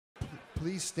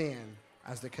Please stand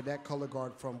as the Cadet Color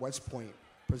Guard from West Point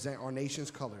present our nation's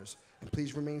colors, and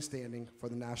please remain standing for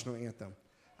the national anthem.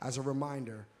 As a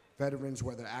reminder, veterans,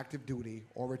 whether active duty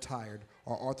or retired,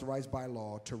 are authorized by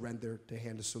law to render the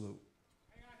hand of salute.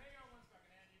 Hang on 1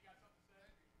 second, Andy. You got something to say?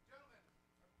 Gentlemen,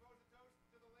 I propose a toast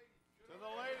to the ladies. To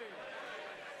the ladies.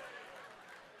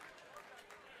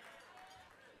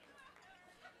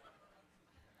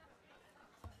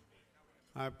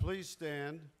 All right, please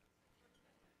stand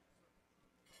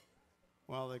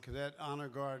while the Cadet Honor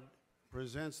Guard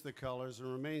presents the colors, and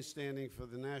remain standing for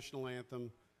the national anthem.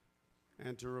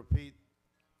 And to repeat,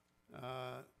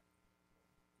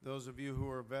 those of you who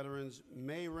are veterans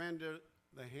may render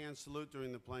the hand salute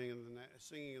during the playing of the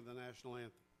singing of the national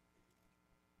anthem.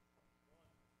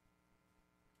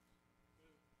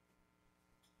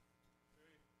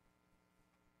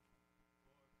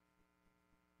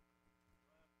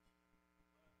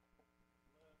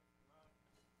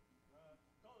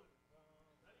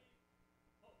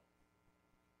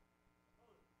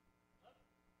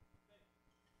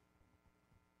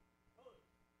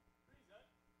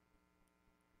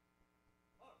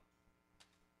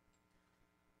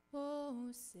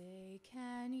 Oh, say,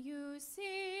 can you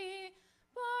see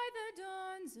by the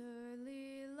dawn's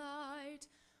early light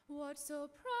what so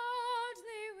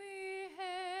proudly we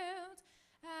hailed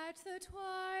at the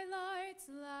twilight's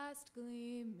last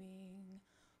gleaming,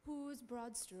 whose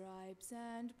broad stripes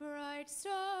and bright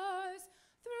stars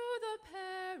through the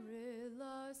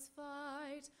perilous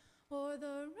fight o'er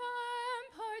the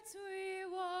ramparts we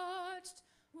watched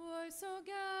were so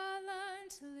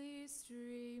gallantly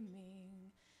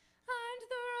streaming. And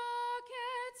the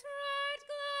rocket's red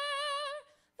glare,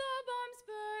 the bombs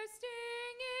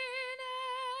bursting in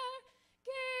air,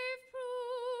 gave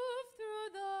proof through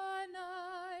the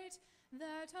night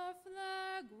that our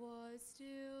flag was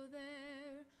still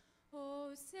there.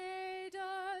 Oh, say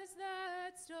does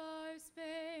that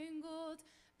star-spangled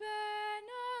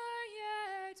banner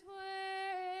yet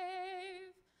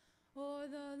wave o'er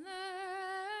the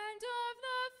land of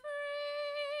the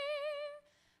free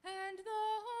and the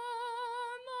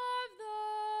home of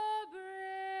the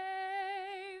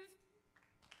brave?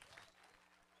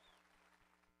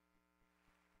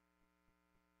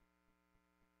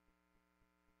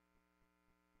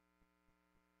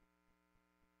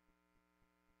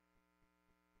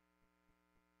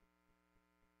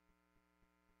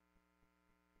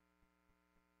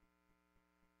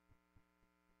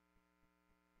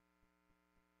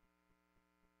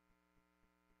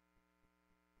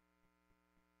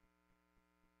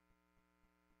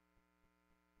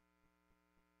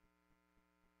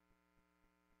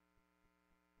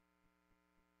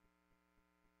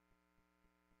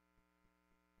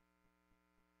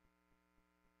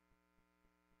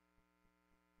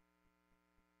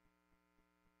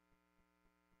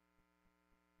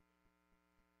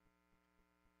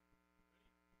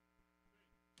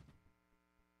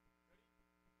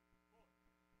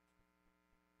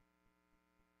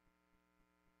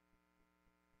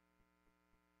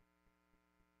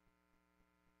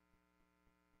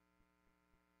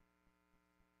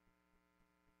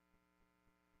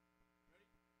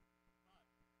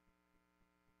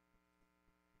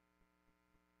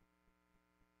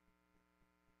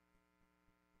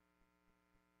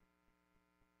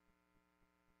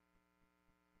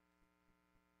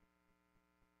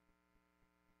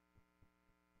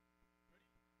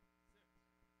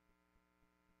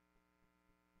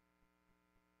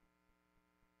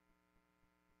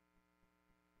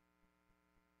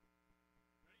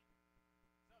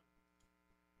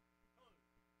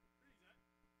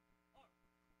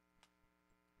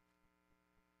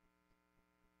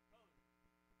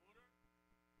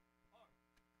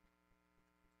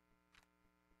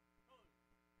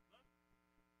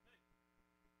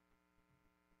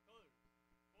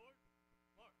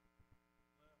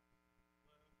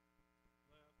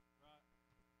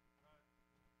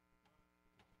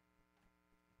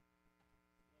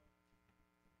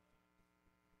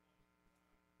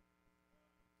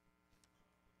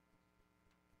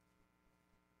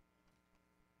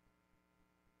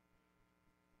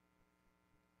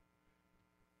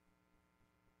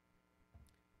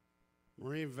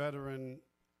 Marine veteran,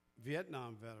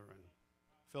 Vietnam veteran,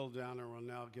 Phil Downer will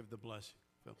now give the blessing.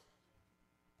 Phil.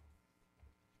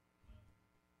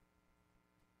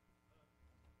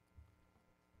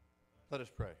 Let us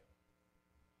pray.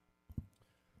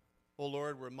 Oh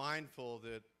Lord, we're mindful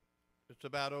that it's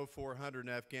about 400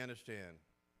 in Afghanistan.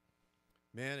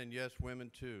 Men and yes,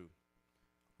 women too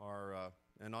are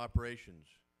in operations.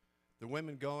 The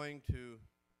women going to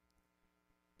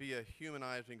be a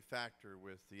humanizing factor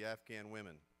with the Afghan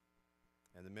women.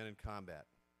 and the men in combat.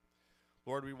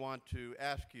 Lord, we want to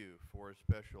ask you for a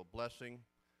special blessing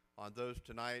on those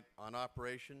tonight on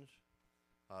operations,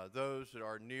 those that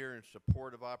are near in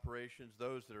support of operations,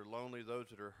 those that are lonely, those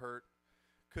that are hurt.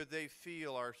 Could they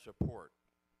feel our support?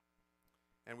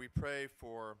 And we pray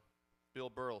for Bill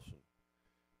Burleson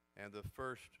and the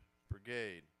 1st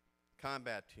Brigade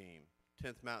Combat Team,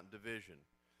 10th Mountain Division,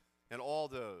 and all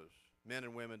those men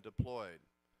and women deployed,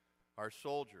 our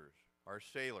soldiers, our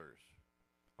sailors,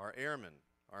 our airmen,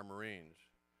 our Marines.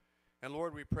 And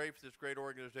Lord, we pray for this great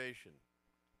organization,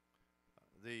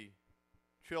 the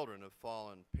Children of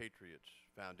Fallen Patriots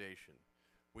Foundation.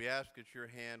 We ask that your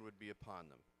hand would be upon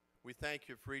them. We thank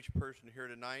you for each person here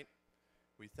tonight.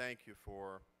 We thank you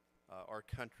for our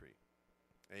country.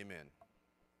 Amen.